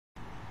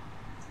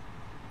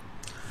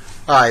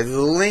Alright,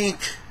 the link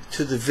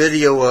to the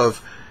video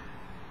of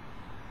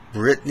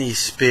Britney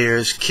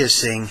Spears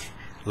kissing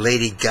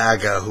Lady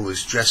Gaga, who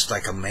is dressed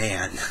like a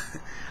man,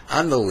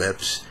 on the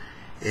lips,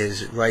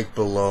 is right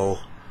below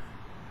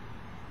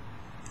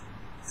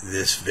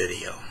this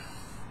video.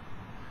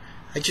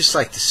 I'd just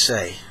like to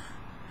say,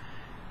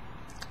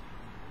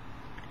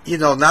 you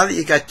know, now that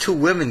you got two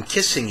women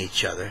kissing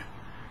each other,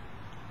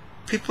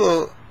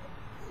 people,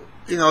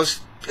 you know,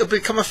 it'll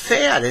become a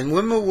fad, and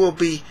women will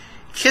be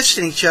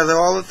kissing each other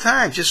all the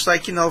time. Just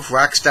like, you know, if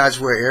rock stars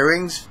wear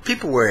earrings,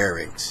 people wear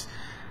earrings.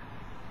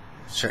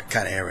 Certain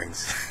kind of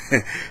earrings.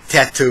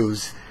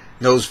 Tattoos,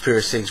 nose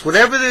piercings.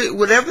 Whatever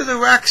the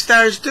rock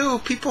stars do,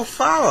 people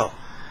follow.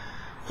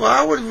 Well,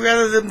 I would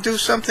rather them do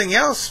something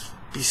else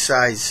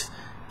besides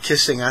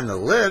kissing on the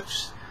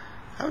lips.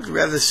 I would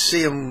rather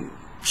see them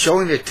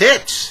showing their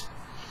tits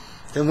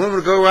than women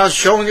to go around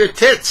showing their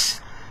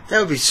tits. That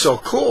would be so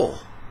cool.